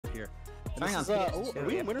Starting on PS2. Are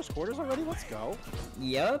we in winners quarters already? Let's go.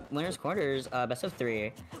 Yep, winners quarters, best of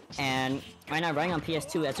 3, and right now running on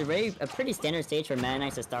PS2. That's a pretty standard stage for Meta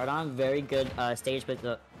Knights to start on. Very good stage with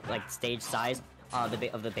the stage size of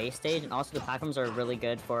the base stage, and also the platforms are really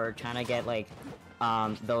good for trying to get like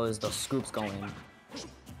those scoops going.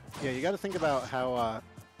 Yeah, you got to think about how.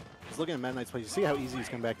 Just looking at Meta Knight's play, you see how easy he's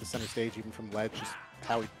coming back to center stage even from ledge, just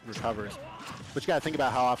how he recovers. But you got to think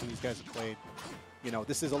about how often these guys have played. You know,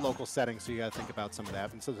 this is a local setting, so you got to think about some of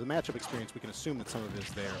that. And so the matchup experience, we can assume that some of it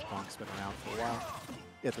is there. Bonk's been around for a while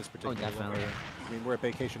at this particular definitely. level. I mean, we're at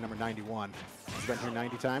Baecation number 91. He's been here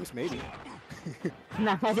 90 times, maybe.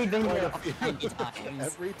 Nah, has he been here 90 times?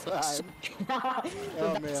 Every time.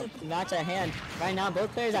 Oh, man. Match at hand. Right now,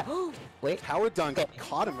 both players are... Wait. Howard Dunk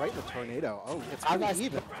caught him right in the tornado. Oh, it's pretty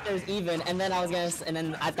even. It was even, and then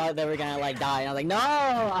I thought they were gonna like die, and I was like, no!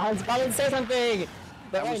 I was about to say something!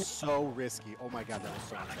 That was so risky. Oh my god, that was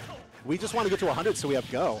so insane. We just want to get to 100, so we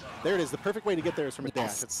have go. There it is. The perfect way to get there is from a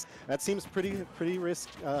dash. That seems pretty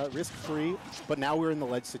risk-free. But now we're in the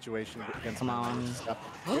ledge situation against. Come on.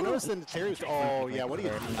 You're noticing Terry's. Oh yeah, what do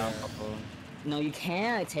you do there? No, you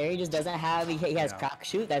can't. Terry just doesn't have. He has crack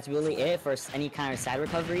shoot. That's really it for any kind of side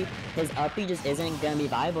recovery. His uppy just isn't gonna be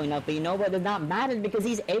viable enough. But you know what? Does not matter because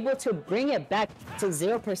he's able to bring it back to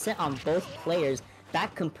 0% on both players.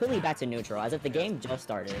 Completely back to neutral, as if the game just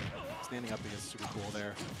started. Standing up is super cool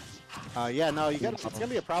there. Yeah, no, it's gonna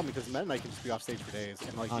be a problem because Meta Knight can just be off stage for days,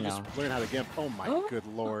 and like you just learn how to gimp. Oh my good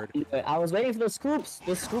lord! I was waiting for those scoops.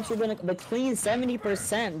 The scoops were gonna the clean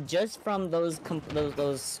 70% just from those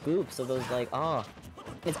scoops. So those like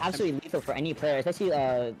it's absolutely lethal for any player, especially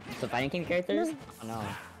the fighting game characters. Oh no.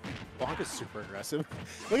 Bonk is super aggressive.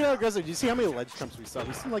 Look at how aggressive. Do you see how many ledge jumps we saw?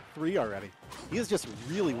 We've seen like 3 already. He just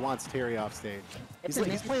really wants Terry off stage.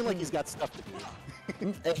 He's playing like he's got stuff to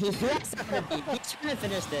do. He's trying to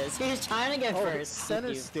finish this. He's trying to get first.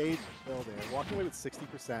 Center stage build there. Walking away with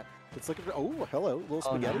 60%. It's looking for. Oh, hello, little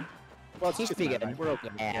spaghetti. No. Well, it's pretty good. We're okay.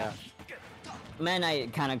 Yeah. Meta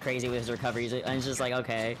Knight kind of crazy with his recoveries, and it's just like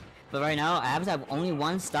okay. But right now, Abs have only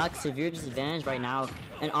 1 stock, severe disadvantage right now.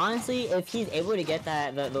 And honestly, if he's able to get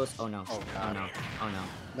those... Oh no. Oh no. Oh no.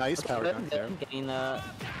 Nice power dunk there. Getting the...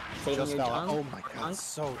 Saving your jump. Oh my god,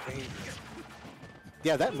 so dangerous.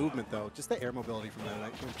 Yeah, that movement though, just the air mobility from that,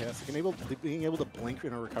 like, fantastic. And being able to blink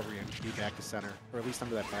in a recovery and be back to center, or at least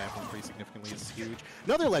under that platform pretty significantly is huge.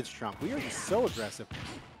 Another ledge trump. We are just so aggressive.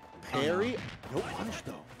 Parry. No punish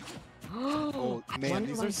though. Oh man,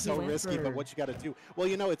 these are so risky, but what you gotta do. Well,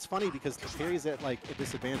 you know, it's funny because the parry's at like a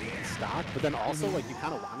disadvantage in stock, but then also like you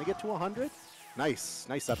kind of want to get to 100. Nice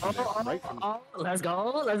up there, right from... Let's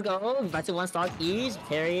go. Back to 1 stock each.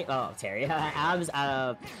 Terry, Abs,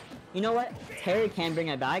 you know what? Terry can bring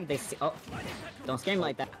it back. Don't scare him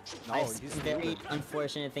like that. No, very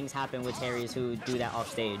unfortunate things happen with Terrys who do that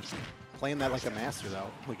off stage. Playing that like a master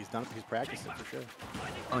though. Like he's practicing for sure.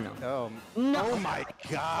 Oh no. No. Oh my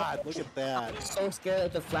god, look at that. I was so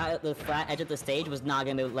scared that the flat edge of the stage was not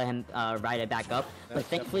gonna let him ride it back up. But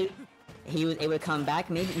thankfully he was able to come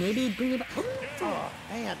back, maybe bring it back. Oh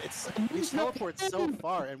man, we teleport so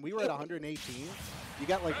far and we were at 118. You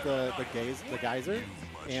got like the geyser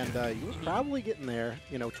and you were probably getting there,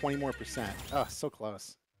 you know, 20 more %. Oh, so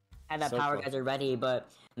close. Had that power geyser ready, but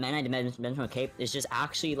Meta Knight Dimensional Cape is just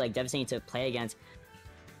actually like devastating to play against.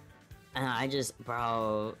 And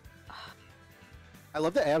bro. I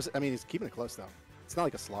love the Abs. I mean, he's keeping it close though. It's not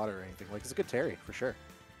like a slaughter or anything. Like it's a good Terry for sure.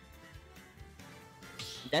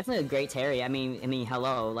 Definitely a great Terry. I mean,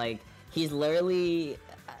 hello. Like he's literally.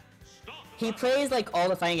 He plays like all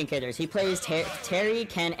the fighting game characters. He plays Terry,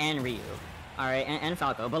 Ken, and Ryu. Alright, and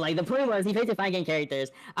Falco. But like the point was he plays the fighting game characters.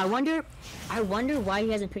 I wonder why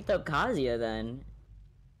he hasn't picked up Kazuya then.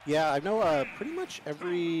 Yeah, I know pretty much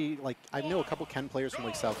every I know a couple Ken players from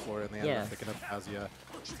like South Florida and they end up picking up Kazuya.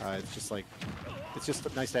 It's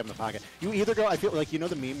just nice to have in the pocket. You either go, I feel like, you know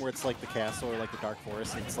the meme where it's like the castle or like the dark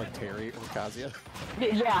forest and it's like Terry or Kazuya?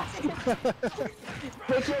 Yeah.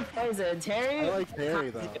 Pick your poison. Terry? I like Terry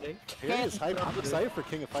though. Terry is hype. I'm excited for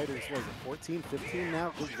King of Fighters. What is it, 14, 15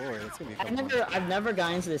 now? Good lord, that's gonna be fun. I've never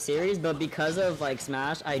gotten into the series, but because of like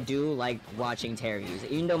Smash, I do like watching Terry's.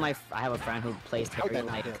 Even though I have a friend who plays Terry in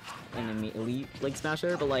an Elite League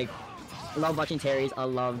Smasher, but like I love watching Terry's. I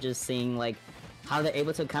love just seeing like how they're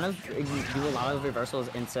able to kind of do a lot of reversals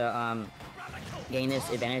into gain this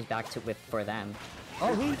advantage back for them.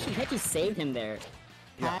 Oh, he actually saved him there.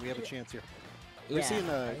 Yeah, we have a chance here. We're seeing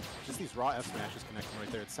just these raw F smashes connecting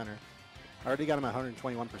right there at center. I already got him at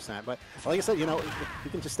 121%, but like I said, you know, you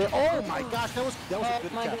can just stay. Oh my gosh, that was a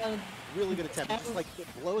good attempt. Really good attempt. It just like it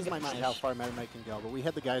blows my mind how far Meta Knight can go, but we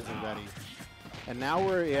had the guys in ready. And now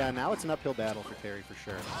now it's an uphill battle for Terry for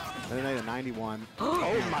sure. And then a 91.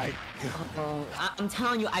 Oh my god. I'm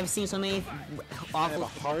telling you, I've seen so many I awful. have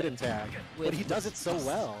a heart attack, but he does it so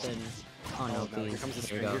well. Oh no, No, please. here comes the Here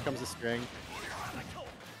string. we go. Here comes the string.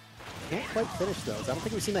 Can't quite finish those. I don't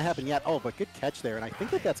think we've seen that happen yet. Oh, but good catch there. And I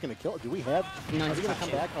think that's going to kill. Do we have? No, Are we going to come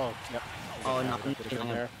back? Oh, yep. Oh, no,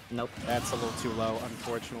 There. nope. That's a little too low,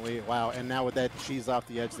 unfortunately. Wow, and now with that cheese off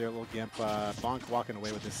the edge there, little Gimp, Bonk walking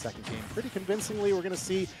away with this second game pretty convincingly. We're going to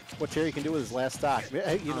see what Terry can do with his last stock.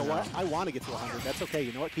 Hey, you know what? I want to get to 100. That's okay.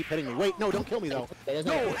 You know what? Keep hitting me. Wait, no, don't kill me, though.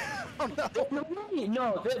 No! Oh, no!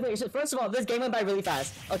 No, wait, so first of all, this game went by really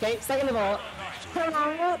fast, okay? Second of all,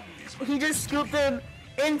 he just scooped him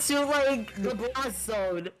into, like, the blast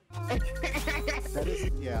zone. That is,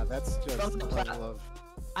 yeah, that's just I love.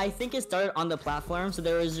 I think it started on the platform, so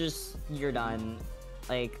there was just, you're done.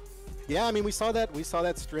 Like... Yeah, I mean, we saw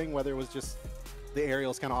that string, whether it was just the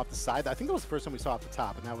aerials kind of off the side. I think that was the first time we saw off the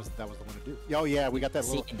top, and that was the one to do. Oh yeah, we got that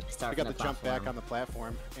little, we got the jump back on the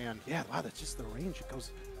platform, and yeah, wow, that's just the range. It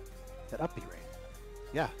goes that up B range.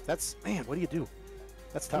 Yeah, that's, man, what do you do?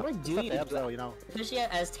 That's tough. What do you do? You know, especially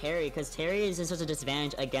as Terry, because Terry is in such a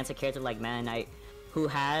disadvantage against a character like Meta Knight, who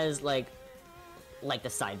has like the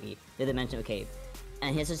side B, the dimensional cave.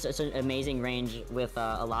 And he has such an amazing range with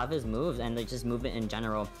a lot of his moves and like, just movement in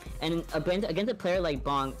general. And against a player like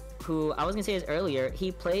Bonk, who I was gonna say this earlier,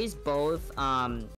 he plays both